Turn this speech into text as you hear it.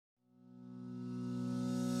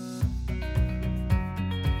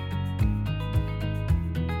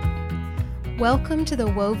Welcome to the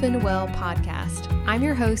Woven Well podcast. I'm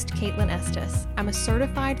your host, Caitlin Estes. I'm a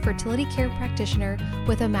certified fertility care practitioner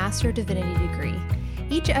with a Master of Divinity degree.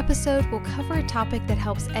 Each episode will cover a topic that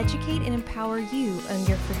helps educate and empower you on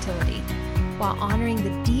your fertility, while honoring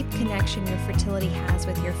the deep connection your fertility has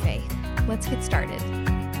with your faith. Let's get started.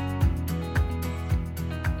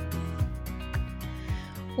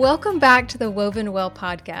 Welcome back to the Woven Well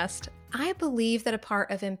podcast. I believe that a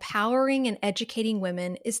part of empowering and educating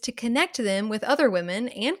women is to connect them with other women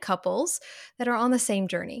and couples that are on the same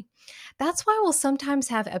journey. That's why we'll sometimes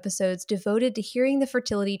have episodes devoted to hearing the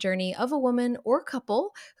fertility journey of a woman or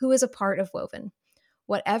couple who is a part of Woven.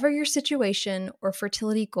 Whatever your situation or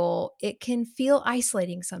fertility goal, it can feel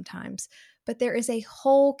isolating sometimes, but there is a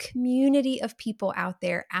whole community of people out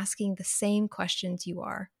there asking the same questions you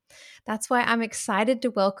are. That's why I'm excited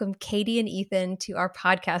to welcome Kadie and Ethan to our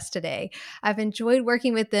podcast today. I've enjoyed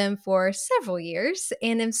working with them for several years,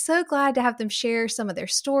 and I'm so glad to have them share some of their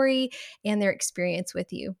story and their experience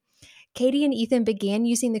with you. Kadie and Ethan began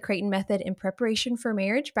using the Creighton method in preparation for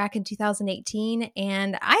marriage back in 2018,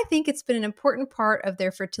 and I think it's been an important part of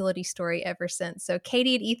their fertility story ever since. So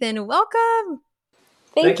Kadie and Ethan, welcome!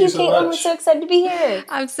 Thank you, so Caitlin. We're so excited to be here.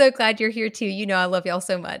 I'm so glad you're here too. You know, I love y'all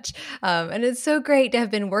so much. And it's so great to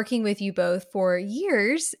have been working with you both for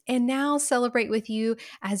years and now celebrate with you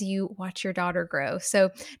as you watch your daughter grow. So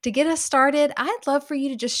to get us started, I'd love for you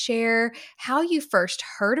to just share how you first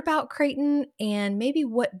heard about Creighton and maybe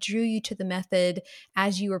what drew you to the method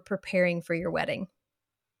as you were preparing for your wedding.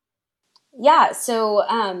 Yeah.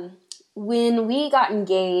 So when we got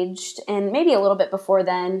engaged, and maybe a little bit before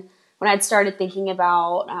then, when I'd started thinking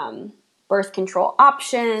about birth control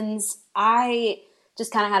options, I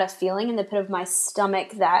just kind of had a feeling in the pit of my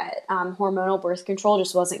stomach that hormonal birth control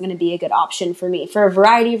just wasn't going to be a good option for me for a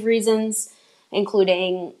variety of reasons,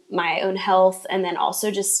 including my own health and then also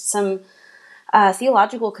just some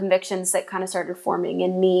theological convictions that kind of started forming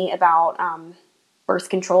in me about birth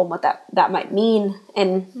control and what that might mean.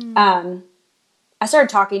 And I started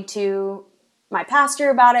talking to my pastor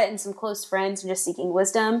about it and some close friends and just seeking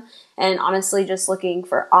wisdom and honestly just looking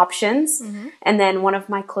for options. Mm-hmm. And then one of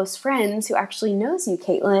my close friends who actually knows you,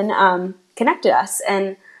 Caitlin, connected us.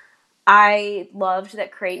 And I loved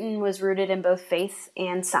that Creighton was rooted in both faith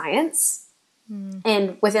and science. Mm.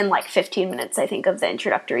 And within like 15 minutes, I think, of the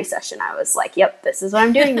introductory session, I was like, yep, this is what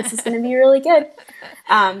I'm doing. This is going to be really good.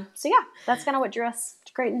 So yeah, that's kind of what drew us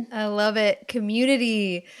to Creighton. I love it.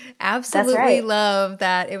 Community. Absolutely right. Love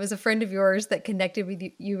that it was a friend of yours that connected with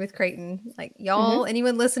you with Creighton. Like y'all,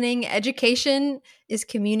 anyone listening, education is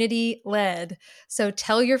community led. So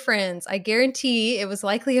tell your friends. I guarantee it was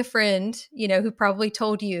likely a friend, who probably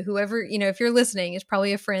told you, whoever, if you're listening, is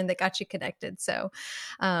probably a friend that got you connected. So,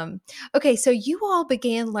 okay. So you all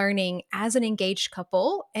began learning as an engaged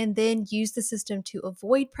couple and then used the system to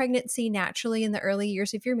avoid pregnancy naturally in the early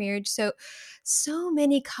years of your marriage. So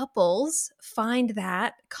many couples find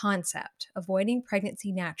that concept, avoiding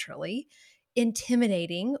pregnancy naturally,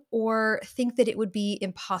 intimidating or think that it would be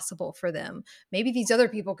impossible for them. Maybe these other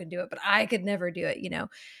people could do it, but I could never do it.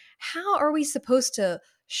 How are we supposed to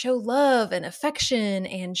show love and affection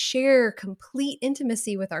and share complete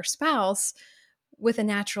intimacy with our spouse with a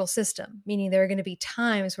natural system? Meaning there are going to be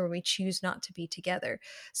times where we choose not to be together.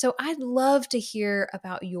 So I'd love to hear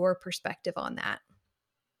about your perspective on that.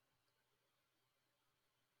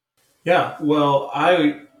 Yeah, well,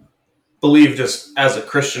 I believe just as a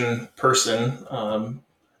Christian person,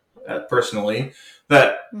 personally,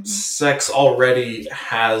 that sex already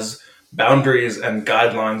has boundaries and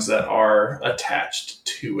guidelines that are attached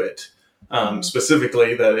to it.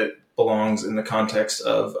 Specifically, that it belongs in the context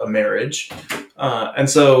of a marriage. And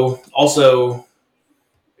so also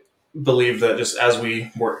believe that just as we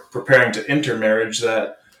were preparing to enter marriage,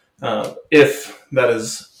 that if that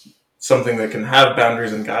is something that can have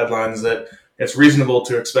boundaries and guidelines, that it's reasonable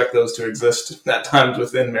to expect those to exist at times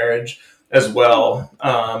within marriage as well.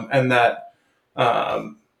 And that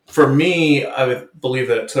for me, I would believe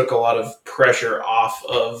that it took a lot of pressure off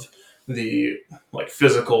of the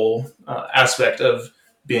physical aspect of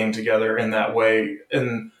being together in that way,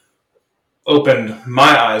 and opened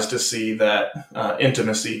my eyes to see that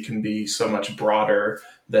intimacy can be so much broader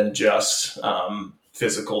than just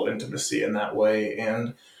physical intimacy in that way.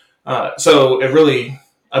 And so it really,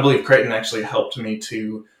 I believe Creighton actually helped me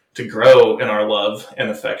to grow in our love and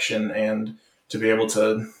affection and to be able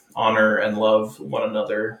to honor and love one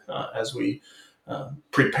another as we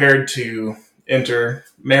prepared to enter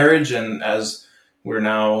marriage. And as we're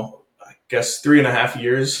now, I guess, 3.5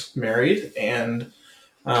 years married, and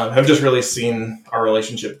have just really seen our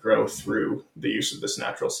relationship grow through the use of this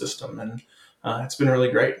natural system. And it's been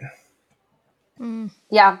really great.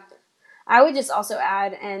 Yeah. I would just also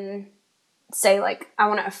add and say, like, I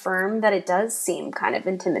want to affirm that it does seem kind of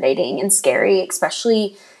intimidating and scary,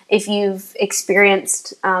 especially if you've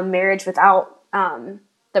experienced marriage without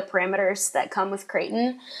the parameters that come with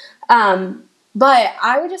Creighton. But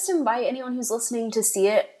I would just invite anyone who's listening to see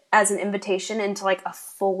it as an invitation into like a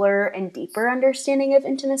fuller and deeper understanding of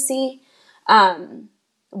intimacy.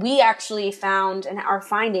 We actually found and are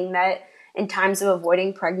finding that in times of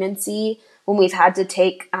avoiding pregnancy, when we've had to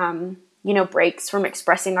take, breaks from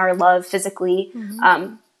expressing our love physically,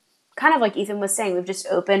 kind of like Ethan was saying, we've just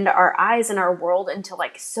opened our eyes and our world into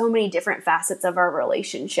like so many different facets of our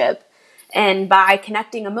relationship. And by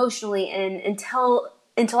connecting emotionally and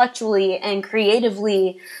intellectually and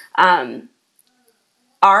creatively,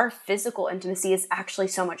 our physical intimacy is actually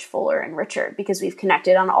so much fuller and richer because we've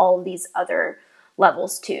connected on all of these other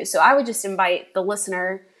levels too. So I would just invite the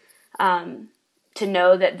listener to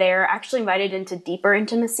know that they're actually invited into deeper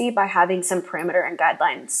intimacy by having some parameter and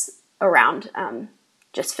guidelines around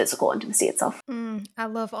just physical intimacy itself. I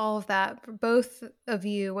love all of that. For both of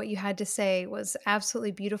you, what you had to say was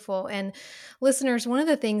absolutely beautiful. And listeners, one of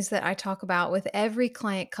the things that I talk about with every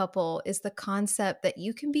client couple is the concept that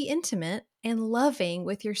you can be intimate and loving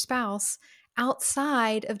with your spouse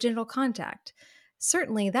outside of genital contact.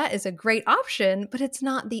 Certainly, that is a great option, but it's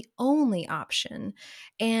not the only option.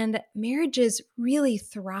 And marriages really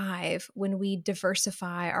thrive when we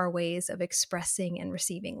diversify our ways of expressing and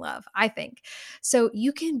receiving love, I think. So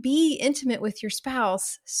you can be intimate with your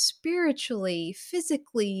spouse spiritually,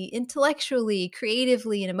 physically, intellectually,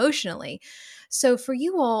 creatively, and emotionally. So for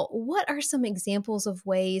you all, what are some examples of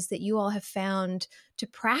ways that you all have found to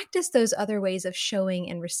practice those other ways of showing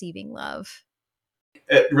and receiving love?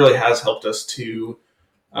 It really has helped us to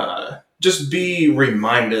just be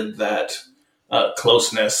reminded that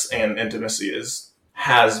closeness and intimacy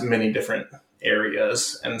has many different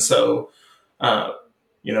areas. And so,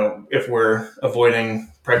 if we're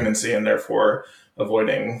avoiding pregnancy and therefore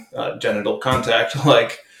avoiding genital contact,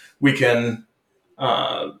 like we can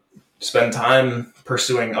spend time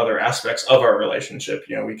pursuing other aspects of our relationship.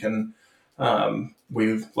 We can,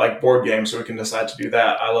 we like board games, so we can decide to do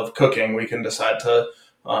that. I love cooking. We can decide to,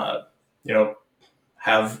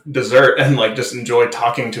 have dessert and like just enjoy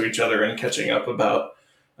talking to each other and catching up about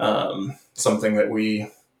something that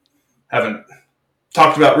we haven't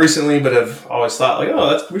talked about recently, but have always thought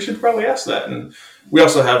like, we should probably ask that. And we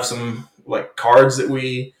also have some like cards that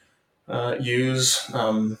we use.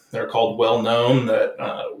 They're called Well Known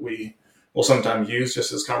that we will sometimes use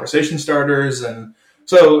just as conversation starters. And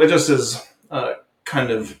so it just is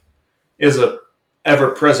kind of is a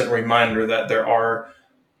ever present reminder that there are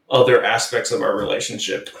other aspects of our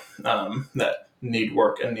relationship that need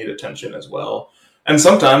work and need attention as well. And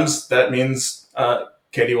sometimes that means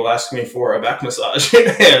Kadie will ask me for a back massage,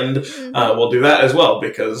 and we'll do that as well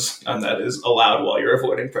because that is allowed while you're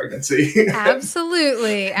avoiding pregnancy.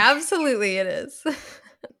 Absolutely. Absolutely it is.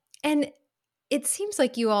 And it seems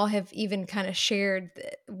like you all have even kind of shared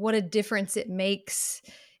what a difference it makes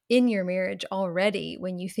in your marriage already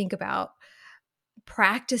when you think about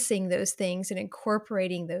practicing those things and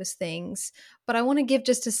incorporating those things. But I want to give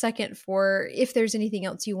just a second for if there's anything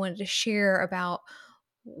else you wanted to share about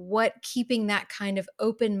what keeping that kind of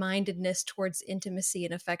open-mindedness towards intimacy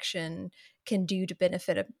and affection can do to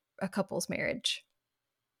benefit a couple's marriage.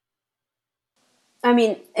 I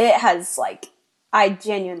mean, it has I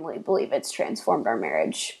genuinely believe it's transformed our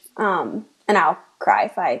marriage. And I'll cry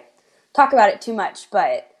if I talk about it too much,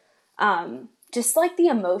 but just like the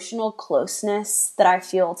emotional closeness that I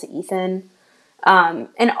feel to Ethan,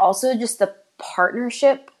 and also just the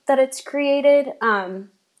partnership that it's created. And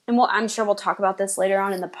I'm sure we'll talk about this later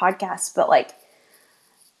on in the podcast, but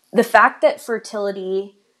the fact that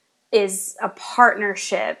fertility is a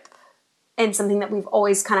partnership and something that we've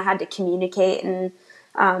always kind of had to communicate in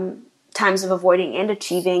times of avoiding and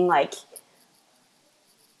achieving,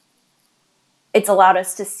 it's allowed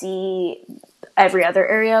us to see every other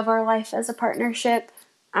area of our life as a partnership.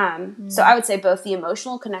 So I would say both the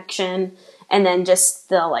emotional connection and then just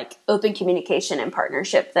the open communication and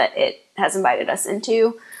partnership that it has invited us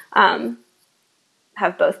into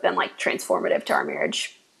have both been transformative to our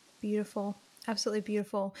marriage. Beautiful. Absolutely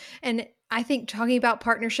beautiful. And I think talking about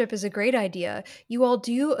partnership is a great idea. You all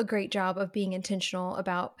do a great job of being intentional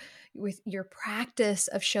about with your practice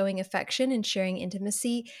of showing affection and sharing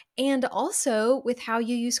intimacy, and also with how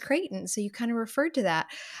you use Creighton. So you kind of referred to that.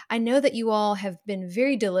 I know that you all have been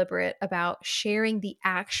very deliberate about sharing the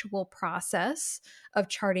actual process of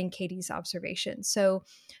charting Kadie's observations. So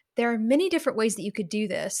there are many different ways that you could do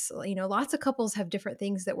this. Lots of couples have different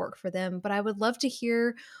things that work for them, but I would love to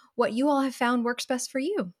hear what you all have found works best for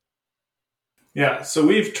you. Yeah, so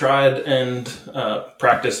we've tried and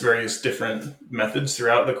practiced various different methods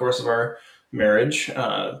throughout the course of our marriage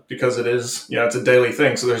because it is, it's a daily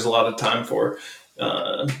thing. So there's a lot of time for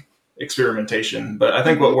experimentation. But I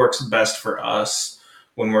think what works best for us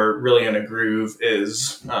when we're really in a groove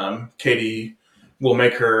is Kadie will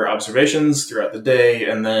make her observations throughout the day,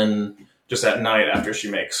 and then just at night after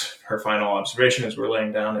she makes her final observation as we're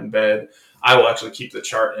laying down in bed, I will actually keep the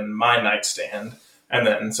chart in my nightstand. And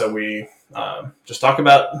then so we just talk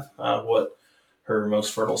about what her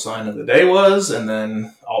most fertile sign of the day was, and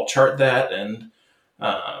then I'll chart that. And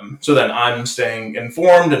so then I'm staying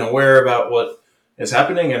informed and aware about what is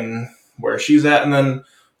happening and where she's at. And then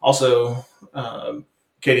also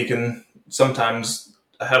Kadie can sometimes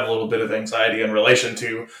have a little bit of anxiety in relation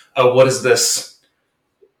to, what does this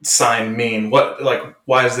sign mean?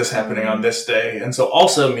 Why is this happening on this day? And so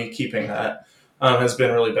also me keeping that has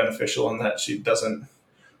been really beneficial in that she doesn't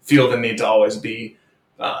feel the need to always be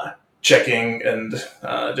checking and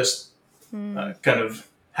kind of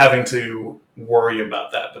having to worry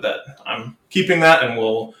about that, but that I'm keeping that, and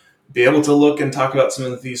we'll be able to look and talk about some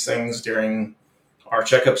of these things during our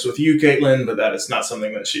checkups with you, Caitlin, but that it's not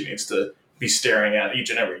something that she needs to be staring at each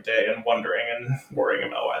and every day and wondering and worrying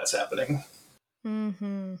about why it's happening.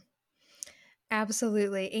 Mm-hmm.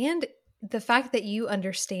 Absolutely. And the fact that you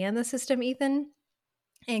understand the system, Ethan,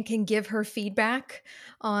 and can give her feedback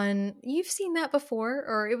on, you've seen that before,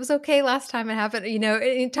 or it was okay last time it happened.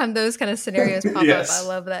 Anytime those kind of scenarios pop Yes. up, I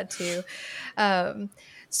love that too.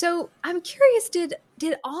 So I'm curious, did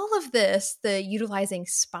all of this, the utilizing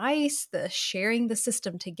spice, the sharing the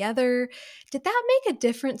system together, did that make a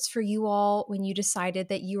difference for you all when you decided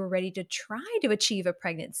that you were ready to try to achieve a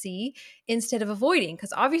pregnancy instead of avoiding?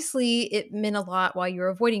 Because obviously it meant a lot while you were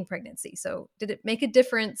avoiding pregnancy. So did it make a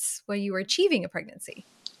difference when you were achieving a pregnancy?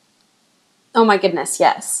 Oh my goodness,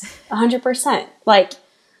 yes. 100%.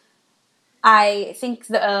 I think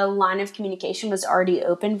the line of communication was already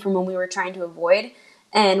open from when we were trying to avoid.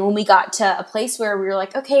 And when we got to a place where we were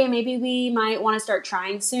like, okay, maybe we might want to start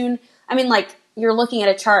trying soon. I mean, you're looking at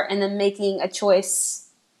a chart and then making a choice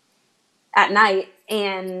at night,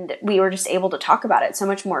 and we were just able to talk about it so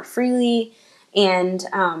much more freely. And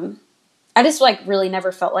I just really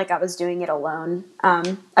never felt like I was doing it alone.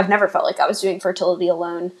 I've never felt like I was doing fertility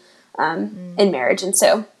alone in marriage. And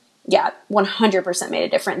so, yeah, 100% made a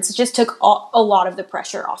difference. It just took a lot of the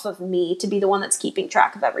pressure off of me to be the one that's keeping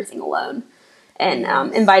track of everything alone, and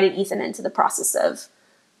invited Ethan into the process of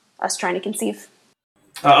us trying to conceive.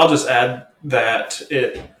 I'll just add that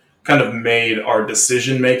it kind of made our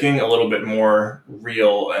decision-making a little bit more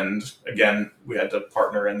real. And again, we had to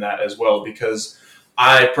partner in that as well, because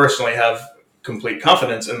I personally have complete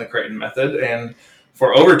confidence in the Creighton method. And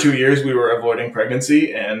for over 2 years, we were avoiding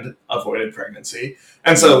pregnancy and avoided pregnancy.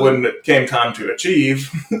 And so when it came time to achieve,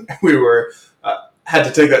 we were had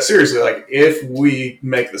to take that seriously. If we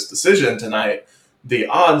make this decision tonight, the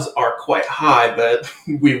odds are quite high that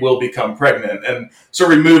we will become pregnant. And so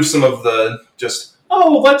remove some of the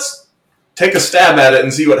let's take a stab at it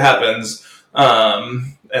and see what happens.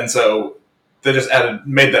 And so they just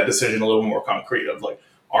made that decision a little more concrete of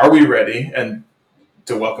are we ready and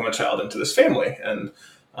to welcome a child into this family? And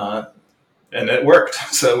it worked.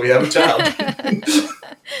 So we have a child.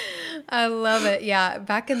 I love it. Yeah.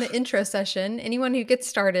 Back in the intro session, anyone who gets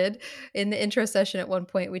started in the intro session at one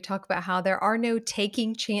point, we talk about how there are no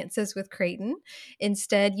taking chances with Creighton.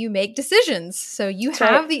 Instead, you make decisions. So you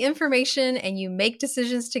have the information and you make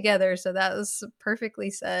decisions together. So that was perfectly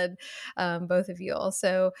said, both of you all.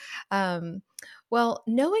 So, well,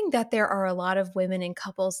 knowing that there are a lot of women and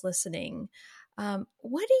couples listening,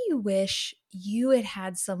 what do you wish you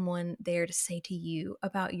had someone there to say to you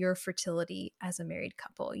about your fertility as a married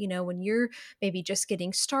couple? When you're maybe just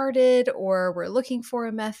getting started, or we're looking for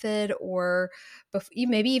a method, or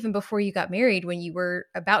maybe even before you got married, when you were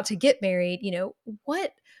about to get married,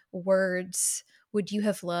 what words would you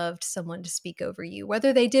have loved someone to speak over you?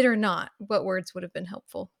 Whether they did or not, what words would have been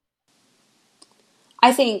helpful?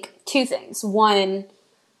 I think two things. One,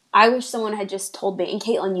 I wish someone had just told me, and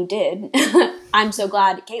Caitlin, you did. I'm so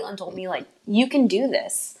glad Caitlin told me, you can do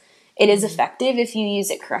this. It is effective if you use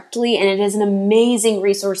it correctly, and it is an amazing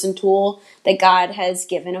resource and tool that God has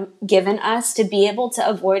given us to be able to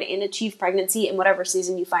avoid and achieve pregnancy in whatever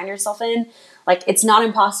season you find yourself in. It's not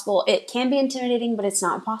impossible. It can be intimidating, but it's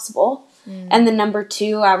not impossible. And then number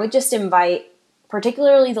two, I would just invite,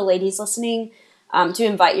 particularly the ladies listening, to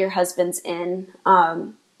invite your husbands in.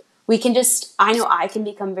 I know I can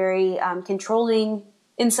become very controlling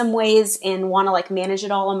in some ways and want to like manage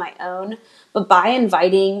it all on my own. But by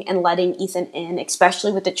inviting and letting Ethan in,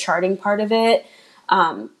 especially with the charting part of it,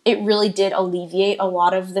 it really did alleviate a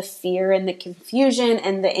lot of the fear and the confusion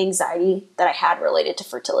and the anxiety that I had related to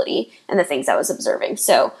fertility and the things I was observing.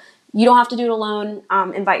 So you don't have to do it alone.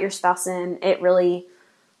 Invite your spouse in. It really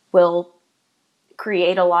will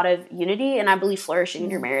create a lot of unity and I believe flourishing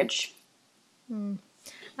in your marriage.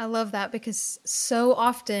 I love that because so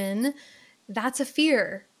often that's a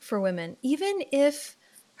fear for women. Even if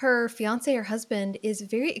her fiance or husband is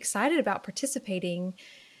very excited about participating,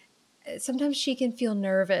 sometimes she can feel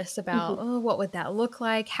nervous about, oh, what would that look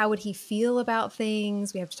like? How would he feel about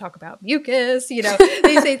things? We have to talk about mucus. You know,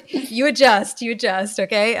 they say you adjust.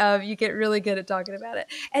 Okay. You get really good at talking about it.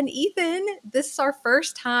 And Ethan, this is our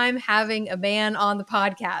first time having a man on the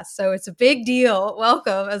podcast. So it's a big deal.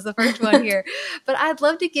 Welcome as the first one here. But I'd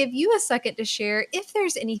love to give you a second to share if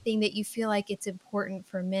there's anything that you feel like it's important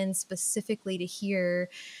for men specifically to hear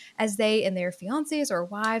as they and their fiancés or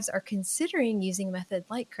wives are considering using a method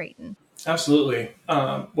like Creighton. Absolutely.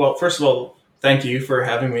 Well, first of all, thank you for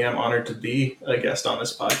having me. I'm honored to be a guest on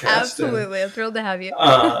this podcast. Absolutely. I'm thrilled to have you.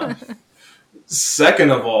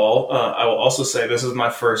 Second of all, I will also say this is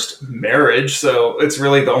my first marriage, so it's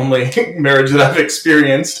really the only marriage that I've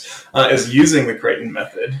experienced is using the Creighton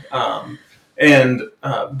method. But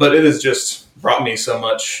it has just brought me so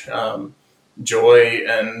much joy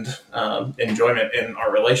and enjoyment in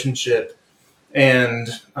our relationship. And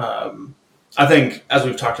I think, as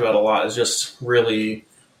we've talked about a lot, has just really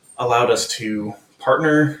allowed us to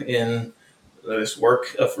partner in this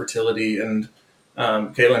work of fertility. And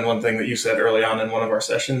Caitlin, one thing that you said early on in one of our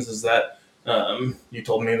sessions is that you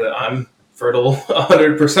told me that I'm fertile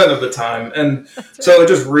 100% of the time. And so it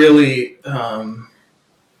just really, to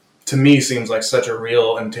me, seems like such a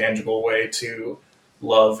real and tangible way to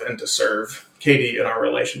love and to serve. Kadie in our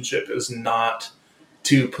relationship is not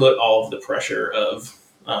to put all of the pressure of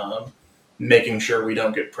making sure we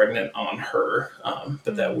don't get pregnant on her,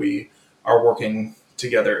 but that we are working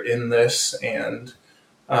together in this. And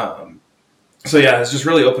it's just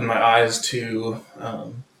really opened my eyes to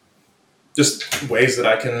just ways that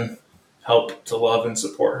I can help to love and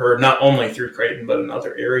support her, not only through Creighton, but in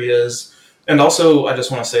other areas. And also, I just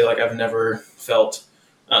want to say, like, I've never felt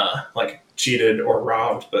like cheated or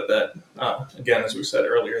robbed, but that, again, as we said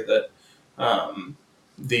earlier, that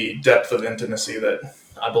the depth of intimacy that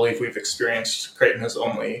I believe we've experienced, Creighton has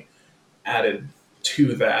only added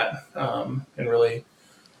to that. And really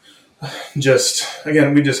just,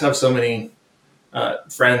 again, we just have so many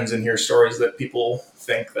friends and hear stories that people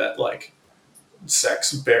think that like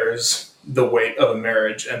sex bears the weight of a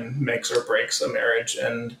marriage and makes or breaks a marriage.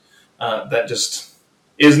 And that just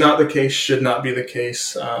is not the case, should not be the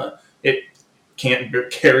case. It can't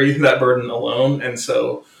carry that burden alone. And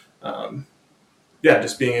so,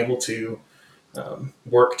 just being able to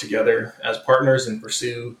work together as partners and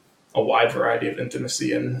pursue a wide variety of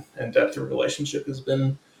intimacy and depth of relationship has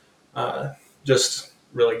been just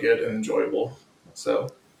really good and enjoyable. So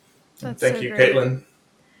thank you, great. Caitlin.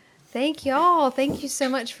 Thank y'all. Thank you so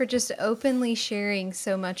much for just openly sharing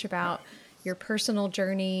so much about your personal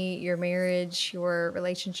journey, your marriage, your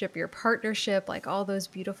relationship, your partnership, like all those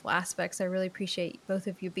beautiful aspects. I really appreciate both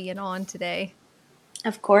of you being on today.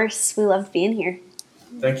 Of course. We love being here.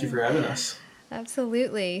 Thank you for having us.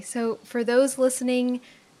 Absolutely. So for those listening,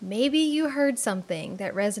 maybe you heard something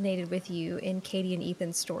that resonated with you in Kadie and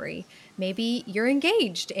Ethan's story. Maybe you're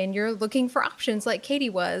engaged and you're looking for options like Kadie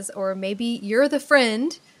was, or maybe you're the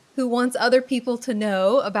friend who wants other people to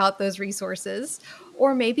know about those resources.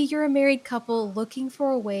 Or maybe you're a married couple looking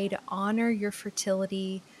for a way to honor your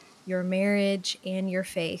fertility, your marriage, and your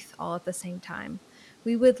faith all at the same time.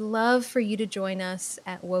 We would love for you to join us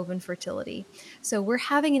at Woven Fertility. So we're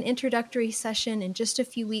having an introductory session in just a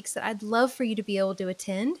few weeks that I'd love for you to be able to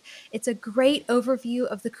attend. It's a great overview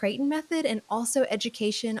of the Creighton method and also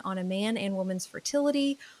education on a man and woman's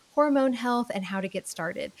fertility, hormone health, and how to get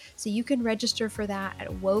started. So you can register for that at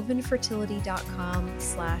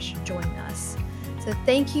wovenfertility.com/join us. So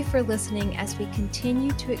thank you for listening as we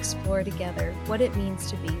continue to explore together what it means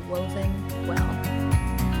to be woven well.